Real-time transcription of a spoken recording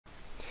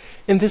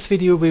In this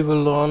video we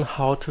will learn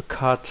how to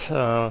cut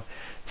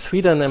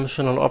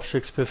three-dimensional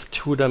objects with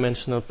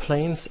two-dimensional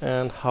planes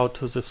and how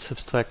to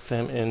subtract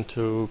them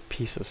into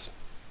pieces.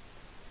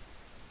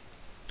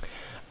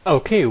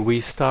 Okay, we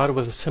start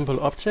with a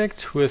simple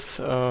object with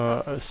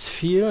a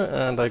sphere,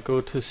 and I go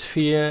to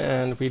sphere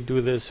and we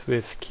do this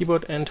with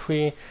keyboard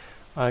entry.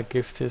 I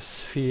give this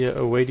sphere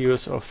a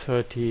radius of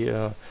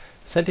 30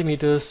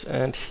 centimeters,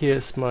 and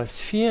here's my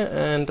sphere,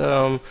 and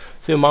the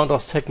amount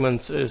of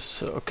segments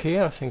is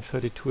okay. I think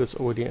 32 is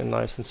already a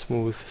nice and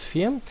smooth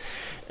sphere.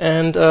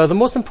 And the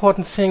most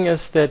important thing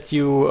is that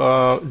you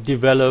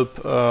develop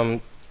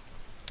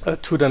a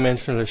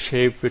two-dimensional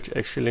shape which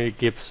actually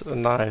gives a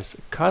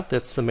nice cut.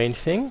 That's the main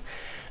thing.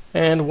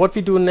 And what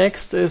we do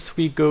next is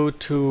we go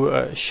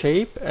to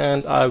shape,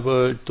 and I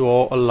will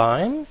draw a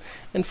line.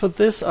 And for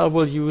this I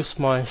will use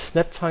my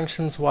snap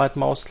functions, right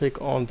mouse click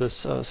on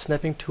this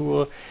snapping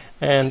tool.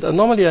 And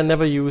normally I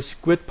never use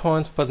grid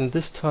points, but in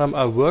this time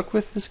I work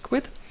with this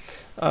grid.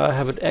 I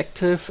have it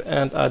active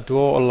and I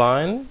draw a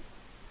line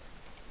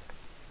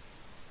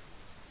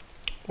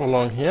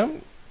along here.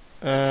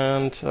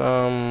 And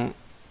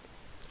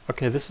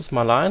okay, this is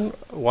my line.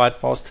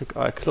 Right mouse click,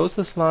 I close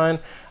this line.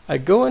 I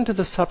go into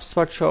the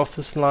substructure of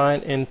this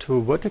line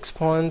into vertex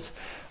points.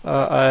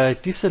 I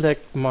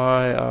deselect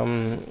my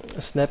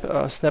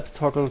snap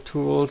toggle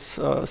tools,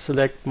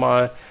 select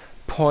my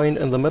point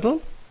in the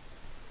middle,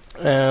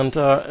 and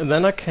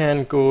then I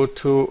can go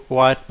to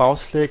right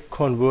mouse click,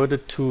 convert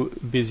it to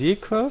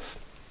Bezier curve,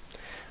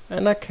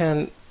 and I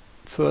can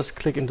first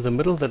click into the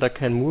middle that I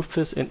can move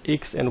this in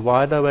X and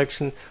Y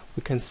direction.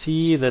 We can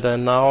see that I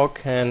now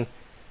can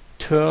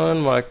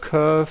turn my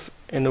curve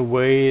in a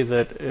way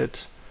that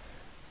it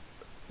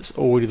is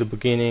already the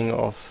beginning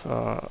of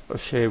a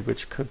shape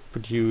which could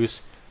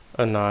produce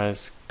a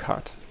nice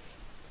cut.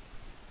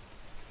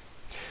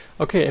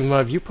 Okay, in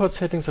my viewport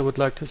settings I would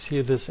like to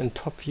see this in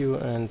top view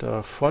and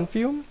front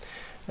view.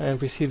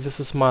 And we see this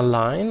is my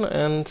line,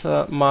 and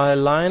my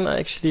line I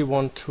actually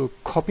want to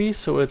copy,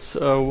 so it's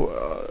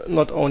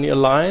not only a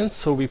line,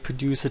 so we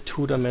produce a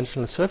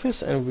two-dimensional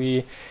surface, and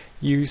we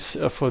use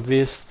for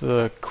this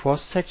the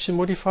cross-section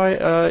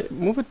modifier.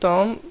 Move it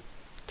down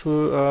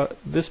to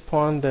this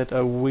point that I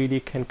really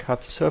can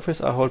cut the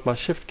surface. I hold my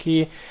shift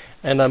key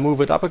and I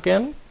move it up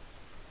again,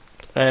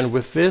 and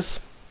with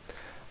this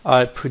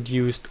I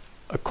produced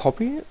a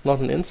copy, not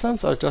an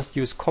instance. I just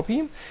use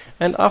copy,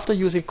 and after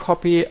using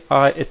copy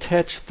I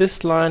attach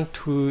this line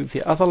to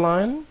the other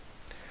line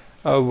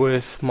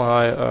with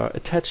my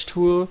attach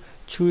tool,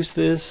 choose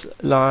this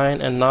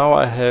line, and now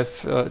I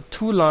have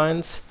two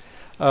lines,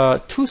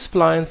 two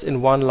splines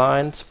in one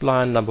line.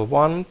 Spline number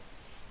 1,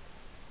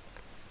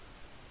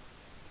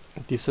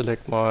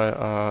 deselect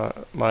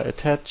my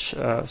attach,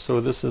 so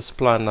this is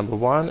spline number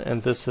 1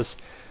 and this is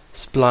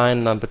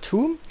spline number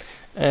 2,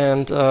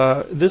 and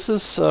this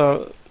is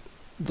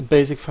the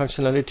basic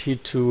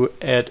functionality to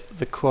add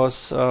the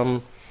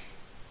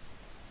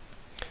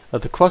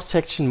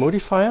cross-section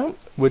modifier,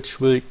 which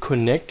will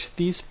connect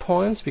these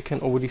points. We can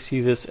already see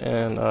this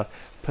in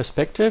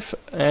perspective,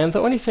 and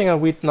the only thing I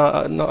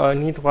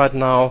need right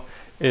now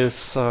is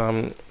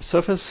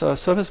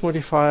surface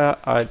modifier.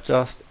 I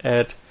just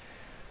add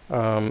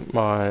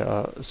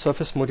my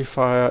surface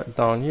modifier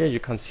down here. You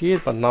can see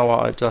it, but now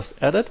I just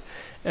add it.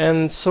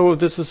 And so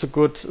this is a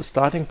good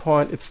starting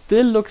point. It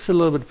still looks a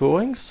little bit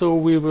boring, so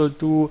we will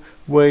do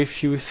way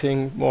few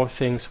more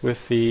things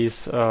with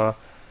these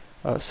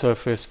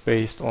surface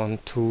based on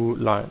two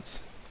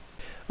lines.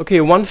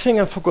 Okay, one thing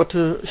I forgot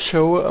to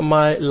show,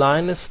 my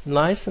line is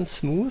nice and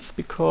smooth,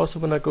 because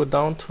when I go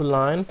down to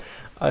line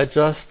I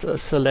just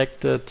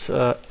selected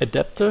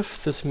adaptive.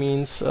 This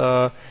means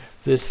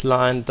this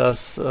line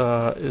is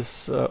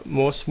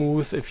more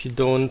smooth. If you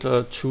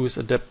don't choose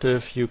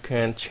adaptive, you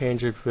can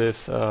change it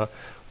with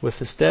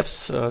the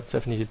steps. It's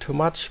definitely too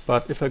much,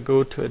 but if I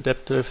go to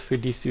adaptive,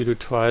 3D Studio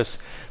tries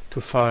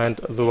to find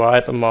the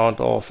right amount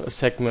of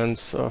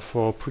segments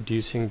for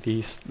producing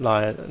these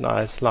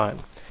nice line.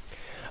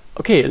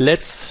 Okay,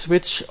 let's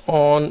switch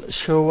on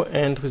show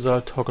and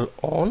result toggle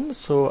on,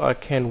 so I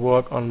can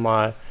work on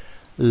my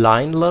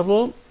line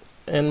level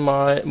in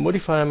my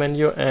modifier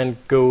menu and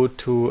go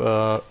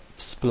to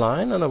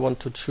spline, and I want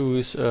to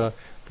choose the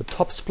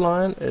top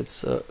spline.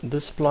 It's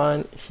this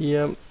spline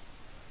here.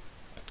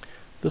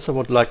 This I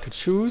would like to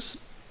choose,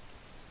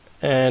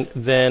 and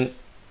then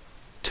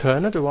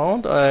turn it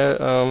around.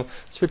 I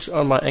switch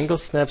on my angle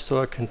snap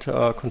so I can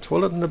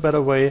control it in a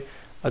better way.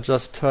 I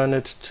just turn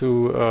it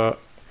to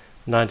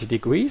 90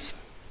 degrees.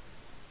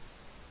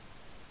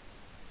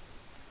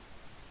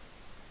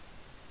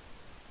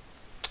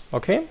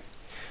 Okay,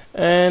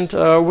 and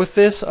with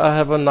this I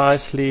have a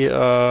nicely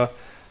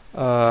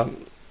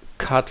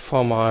cut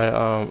for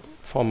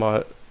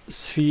my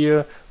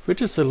sphere,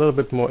 which is a little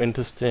bit more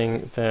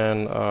interesting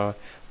than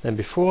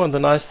before. And the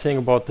nice thing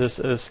about this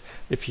is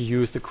if you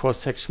use the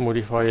cross-section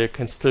modifier, you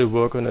can still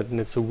work on it, and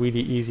it's a really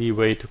easy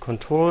way to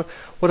control.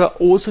 What I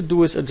also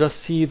do is I just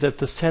see that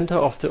the center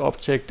of the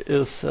object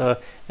is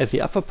at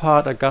the upper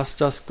part. I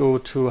just go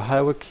to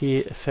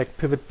hierarchy, effect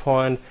pivot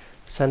point,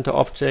 center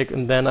object,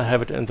 and then I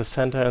have it in the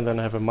center, and then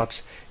I have a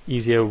much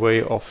easier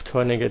way of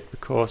turning it,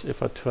 because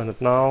if I turn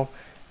it now,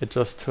 it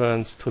just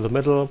turns to the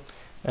middle,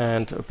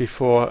 and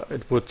before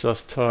it would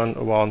just turn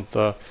around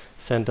the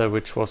center,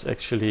 which was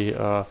actually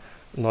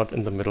not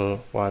in the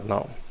middle right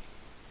now.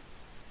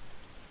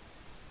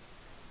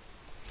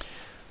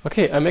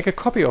 Okay, I make a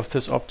copy of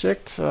this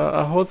object.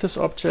 I hold this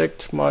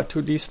object, my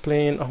 2D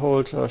spline, I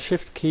hold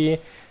Shift key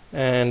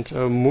and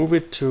move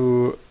it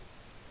to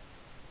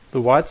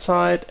the right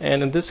side,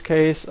 and in this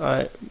case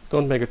I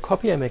don't make a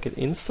copy, I make an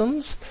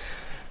instance,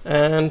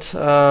 and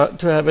to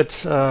have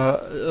it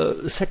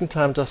a second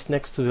time just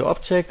next to the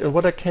object. And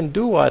what I can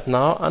do right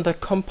now, under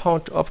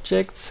compound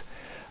objects,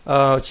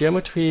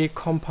 geometry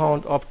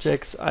compound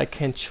objects, I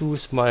can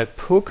choose my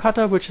Pro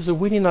Cutter, which is a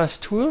really nice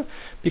tool,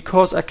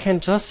 because I can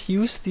just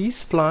use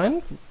these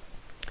spline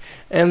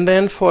and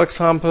then, for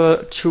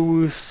example,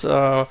 choose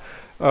the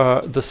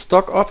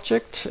stock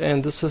object,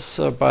 and this is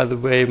by the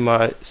way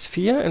my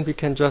sphere, and we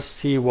can just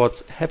see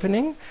what's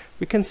happening.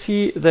 We can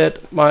see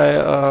that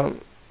my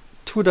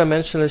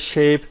two-dimensional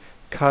shape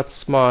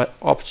cuts my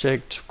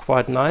object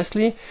quite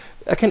nicely.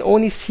 I can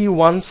only see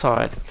one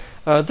side.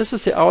 This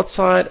is the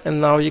outside,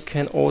 and now you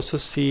can also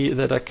see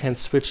that I can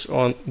switch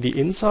on the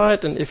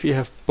inside, and if you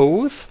have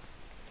both,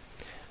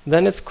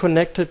 then it's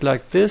connected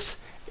like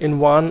this in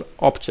one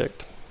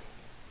object.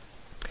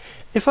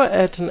 If I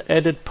add an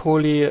edit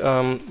poly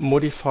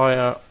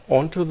modifier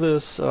onto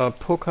this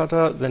Pro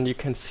Cutter, then you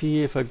can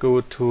see, if I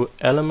go to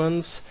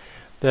elements,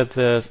 that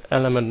there's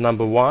element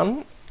number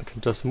 1, I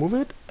can just move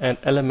it, and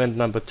element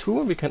number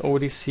 2, we can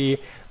already see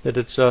that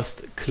it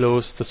just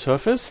closed the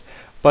surface.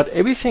 But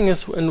everything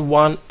is in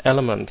one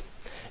element.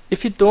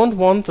 If you don't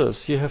want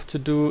this, you have to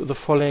do the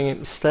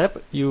following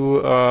step.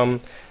 You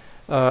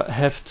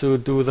have to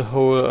do the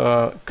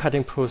whole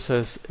cutting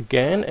process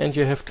again, and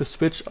you have to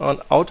switch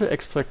on auto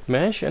extract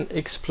mesh and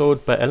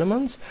explode by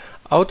elements.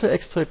 Auto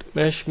extract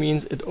mesh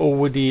means it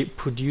already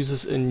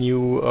produces a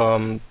new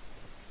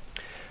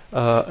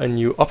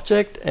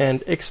object,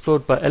 and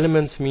explode by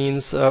elements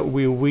means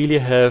we really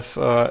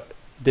have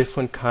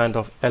different kind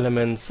of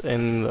elements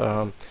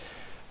in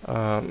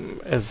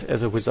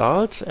as a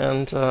result,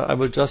 and I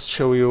will just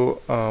show you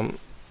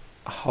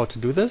how to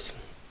do this.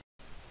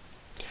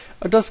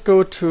 I'll just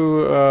go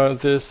to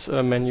this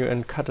menu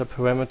and cutter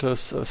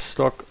parameters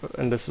stock,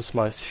 and this is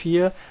my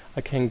sphere.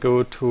 I can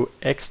go to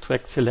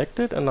extract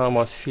selected, and now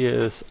my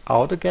sphere is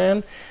out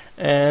again,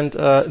 and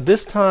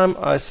this time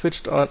I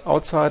switched on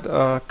outside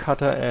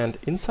cutter and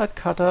inside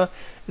cutter.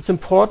 It's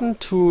important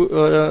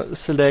to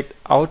select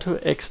auto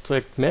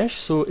extract mesh,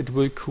 so it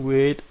will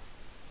create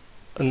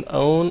an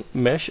own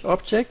mesh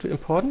object,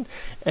 important,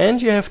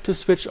 and you have to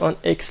switch on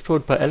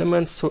explode by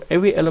elements, so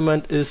every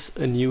element is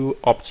a new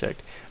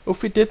object.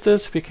 If we did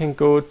this, we can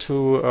go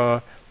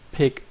to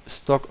pick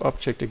stock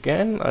object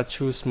again. I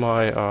choose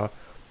my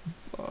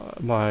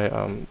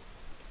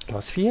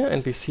my sphere,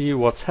 and we see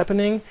what's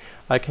happening.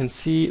 I can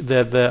see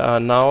that there are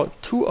now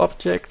two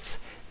objects,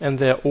 and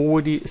they're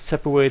already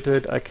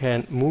separated. I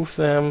can move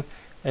them,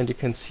 and you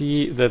can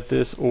see that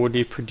this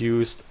already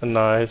produced a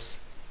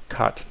nice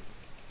cut.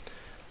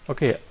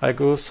 Okay, I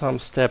go some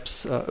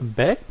steps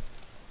back,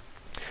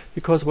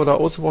 because what I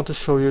also want to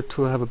show you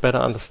to have a better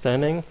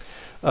understanding.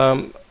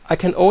 I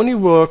can only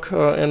work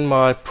in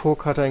my Pro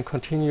Cutter and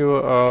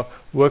continue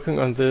working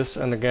on this,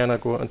 and again I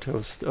go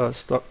into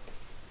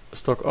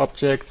stock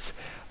objects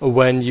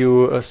when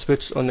you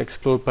switch on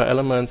explode by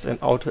elements and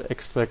auto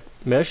extract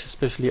mesh,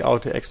 especially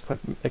auto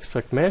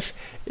extract mesh.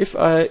 If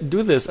I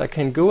do this, I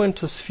can go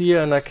into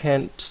sphere and I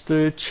can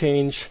still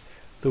change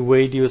the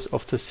radius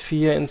of the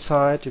sphere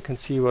inside. You can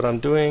see what I'm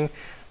doing,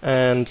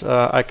 and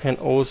I can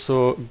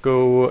also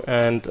go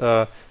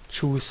and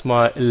choose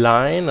my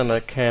line, and I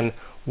can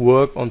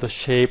work on the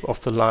shape of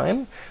the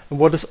line. And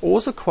what is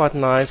also quite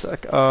nice,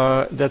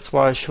 that's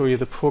why I show you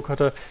the Pro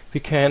Cutter,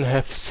 we can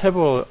have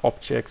several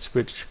objects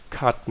which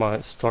cut my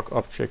stock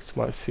objects,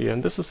 my sphere,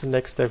 and this is the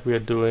next step we are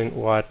doing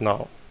right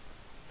now.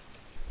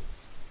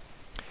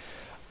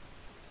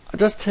 I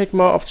just take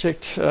my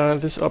object,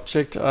 this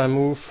object, I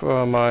move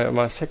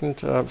my second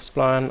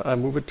spline, I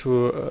move it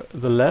to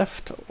the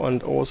left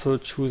and also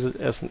choose it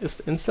as an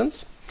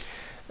instance,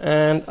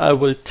 and I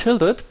will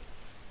tilt it,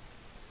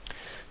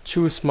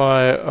 choose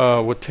my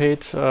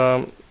rotate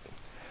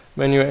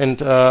menu, and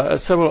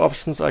several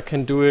options. I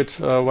can do it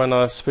when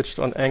I switched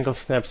on angle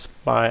snaps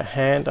by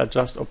hand. I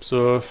just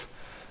observe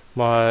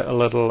my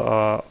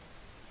little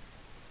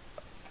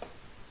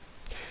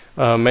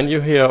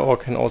menu here, or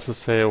can also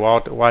say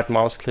right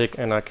mouse click,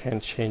 and I can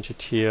change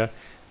it here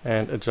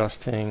and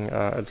adjust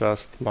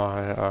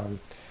my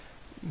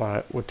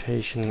my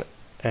rotation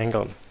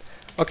angle.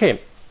 Okay.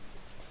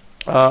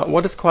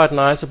 What is quite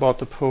nice about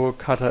the Pro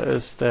Cutter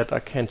is that I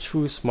can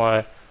choose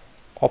my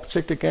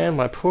object again,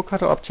 my Pro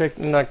Cutter object,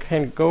 and I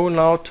can go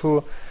now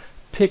to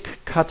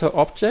pick cutter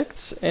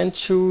objects and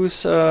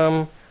choose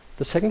the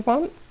second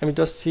one, and we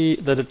just see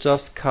that it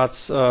just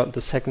cuts the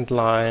second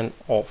line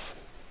off.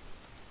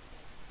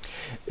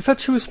 If I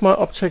choose my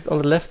object on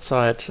the left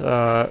side,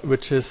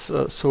 which is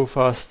so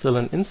far still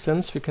an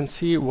instance, we can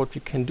see what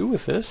we can do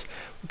with this.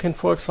 We can,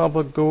 for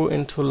example, go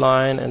into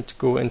line and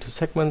go into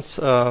segments,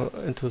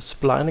 into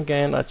spline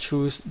again. I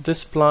choose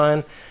this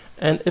spline,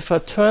 and if I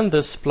turn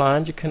this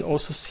spline, you can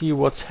also see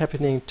what's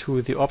happening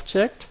to the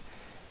object,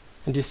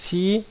 and you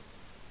see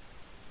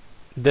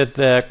that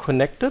they're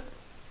connected,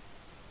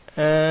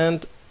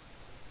 and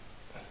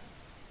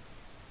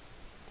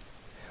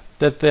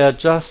that they're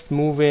just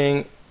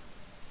moving.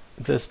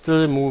 They're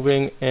still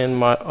moving in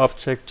my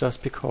object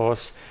just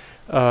because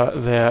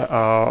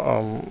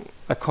I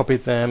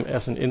copied them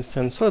as an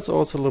instance. So it's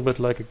also a little bit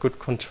like a good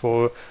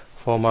control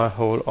for my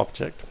whole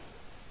object.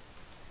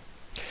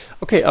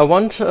 Okay, I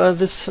want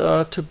this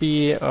to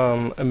be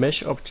a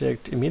mesh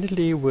object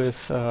immediately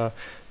with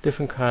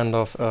different kind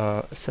of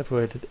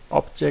separated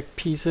object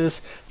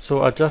pieces.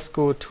 So I just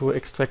go to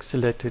extract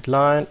selected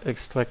line,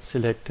 extract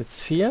selected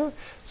sphere.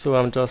 So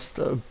I'm just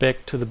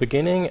back to the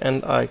beginning,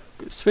 and I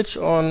switch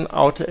on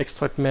outer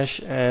extract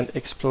mesh and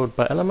explode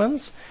by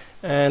elements,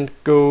 and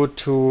go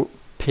to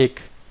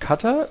pick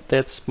cutter.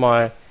 That's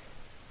my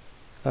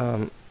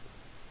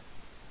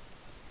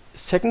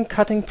second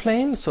cutting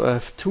plane. So I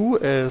have two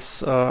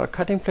as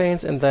cutting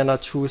planes, and then I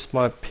choose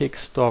my pick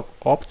stock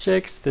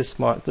objects. This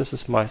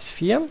is my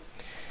sphere.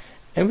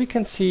 And we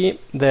can see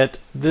that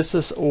this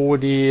is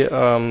already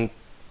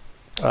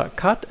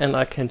cut, and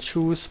I can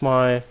choose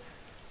my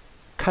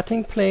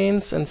cutting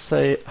planes and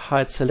say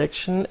hide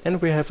selection,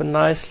 and we have a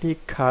nicely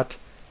cut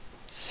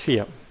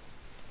sphere.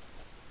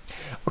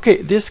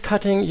 Okay, this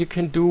cutting you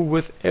can do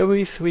with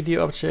every 3D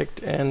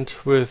object, and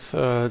with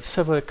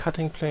several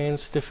cutting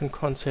planes, different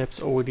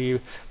concepts,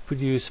 already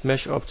produce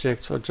mesh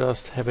objects, or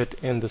just have it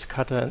in this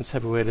cutter and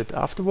separate it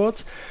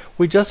afterwards.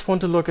 We just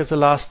want to look as a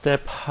last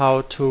step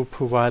how to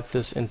provide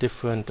this in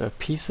different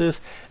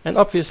pieces. And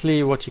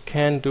obviously what you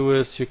can do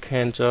is you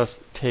can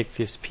just take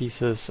these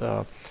pieces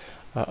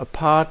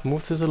apart,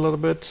 move this a little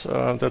bit.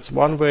 That's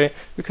one way.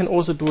 You can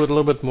also do it a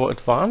little bit more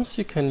advanced.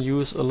 You can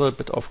use a little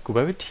bit of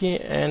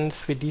gravity and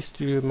 3D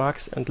Studio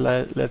Max and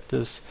let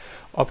this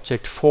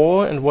object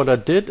fall. And what I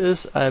did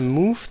is I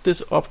moved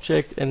this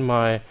object in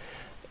my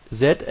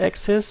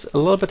Z-axis a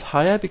little bit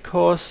higher,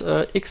 because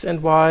X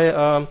and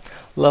Y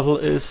level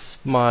is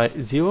my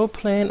 0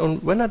 plane.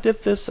 And when I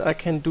did this, I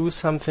can do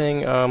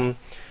something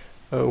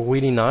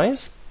really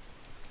nice.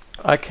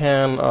 I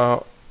can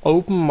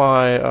open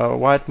my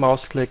right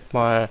mouse click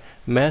my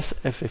Mass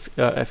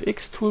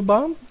FX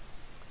toolbar.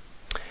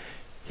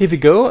 Here we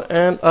go,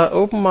 and I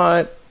open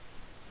my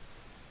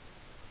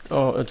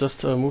I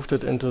just moved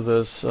it into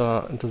this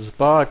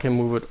bar. I can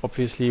move it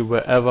obviously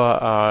wherever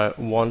I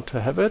want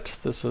to have it.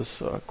 This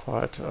is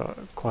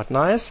quite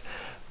nice.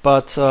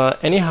 But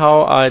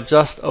anyhow, I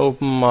just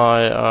open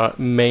my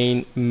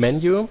main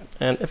menu,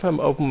 and if I'm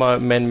open my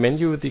main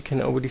menu, you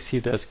can already see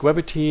there's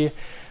gravity,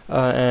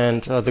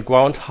 and the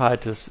ground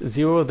height is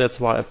 0. That's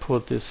why I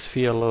put this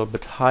sphere a little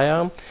bit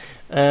higher.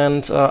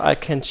 And I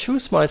can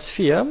choose my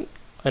sphere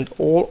and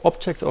all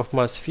objects of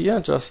my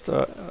sphere. Just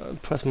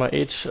press my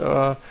H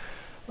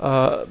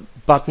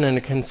button, and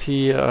you can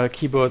see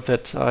keyboard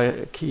that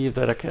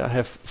I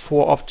have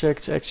 4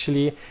 objects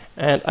actually,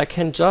 and I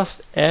can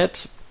just add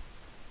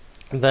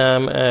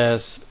them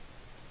as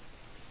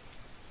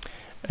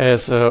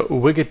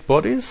rigid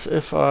bodies.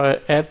 If I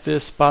add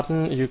this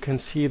button, you can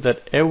see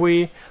that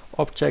every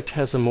object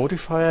has a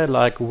modifier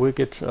like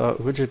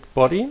rigid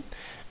body,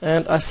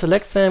 and I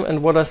select them.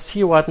 And what I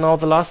see right now,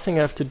 the last thing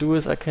I have to do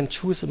is I can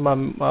choose in my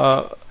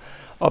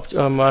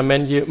my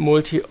menu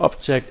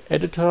multi-object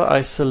editor.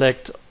 I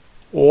select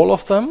all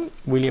of them,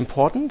 really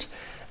important,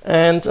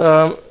 and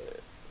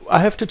I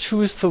have to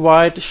choose the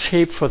right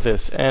shape for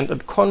this, and a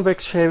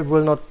convex shape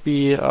will not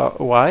be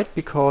right,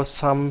 because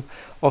some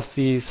of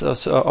these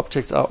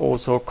objects are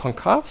also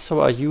concave. So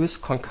I use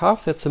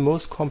concave. That's the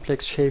most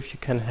complex shape you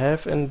can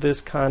have in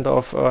this kind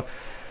of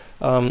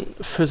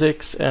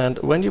physics. And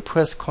when you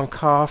press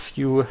concave,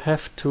 you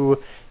have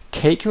to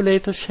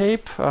calculate the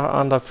shape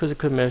under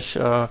physical mesh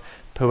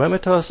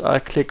parameters. I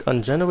click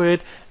on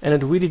generate, and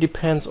it really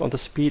depends on the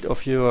speed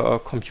of your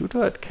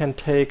computer. It can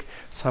take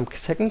some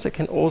seconds. It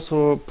can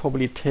also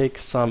probably take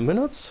some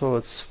minutes, so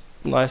it's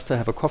nice to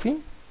have a coffee.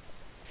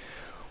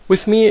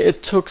 With me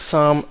it took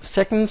some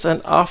seconds,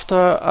 and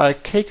after I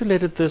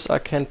calculated this, I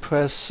can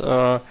press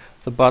the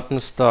button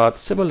start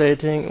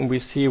simulating, and we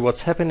see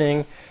what's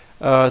happening.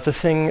 The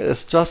thing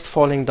is just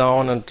falling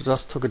down, and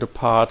just took it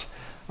apart,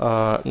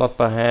 not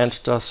by hand,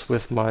 just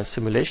with my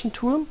simulation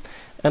tool.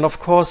 And of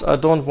course I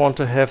don't want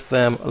to have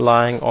them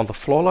lying on the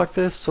floor like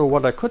this, so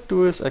what I could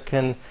do is I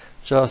can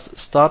just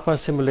start my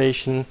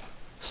simulation,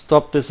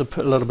 stop this a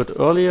little bit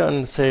earlier,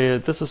 and say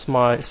this is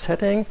my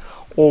setting.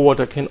 Or what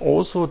I can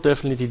also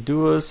definitely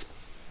do is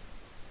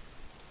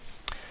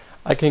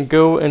I can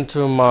go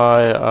into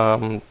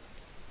my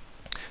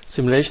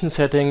simulation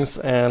settings,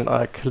 and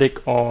I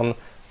click on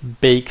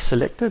bake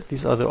selected.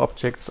 These are the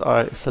objects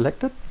I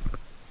selected.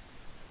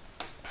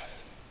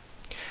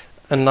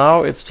 And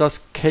now it's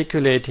just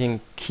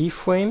calculating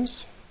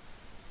keyframes.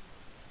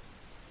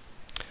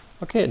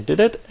 Okay, it did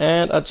it,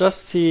 and I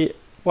just see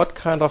what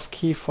kind of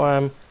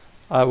keyframe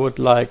I would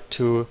like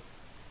to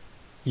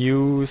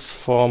use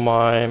for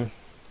my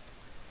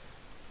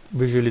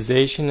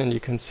visualization, and you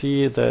can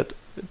see that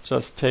it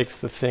just takes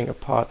the thing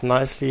apart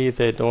nicely.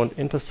 They don't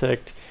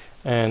intersect,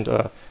 and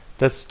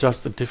that's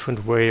just a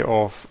different way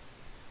of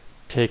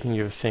taking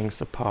your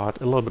things apart.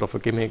 A little bit of a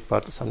gimmick,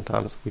 but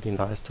sometimes really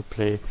nice to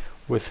play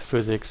with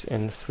physics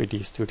in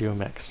 3D Studio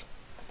Max.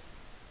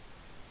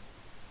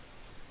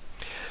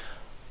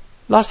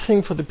 Last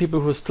thing for the people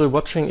who are still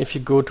watching, if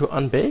you go to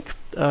Unbake,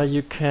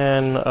 you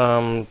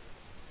can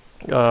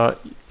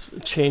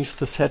change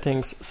the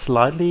settings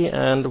slightly,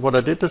 and what I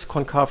did is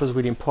concave is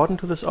really important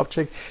to this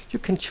object. You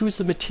can choose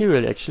the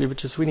material actually,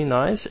 which is really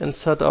nice.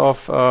 Instead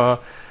of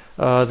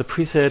the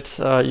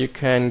preset, you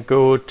can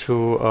go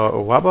to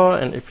rubber,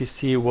 and if you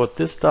see what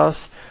this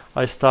does,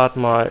 I start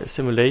my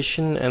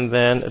simulation and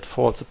then it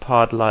falls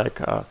apart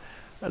like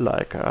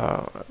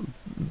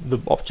the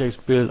objects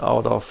built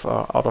out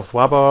of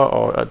rubber,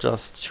 or I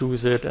just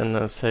choose it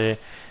and say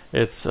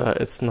it's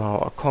now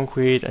a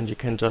concrete, and you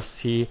can just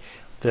see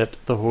that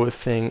the whole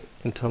thing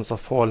in terms of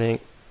falling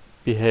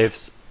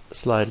behaves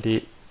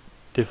slightly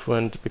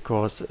different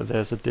because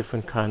there's a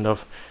different kind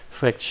of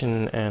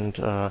friction and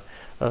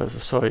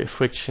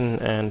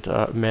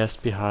mass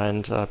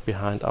behind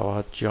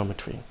our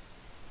geometry.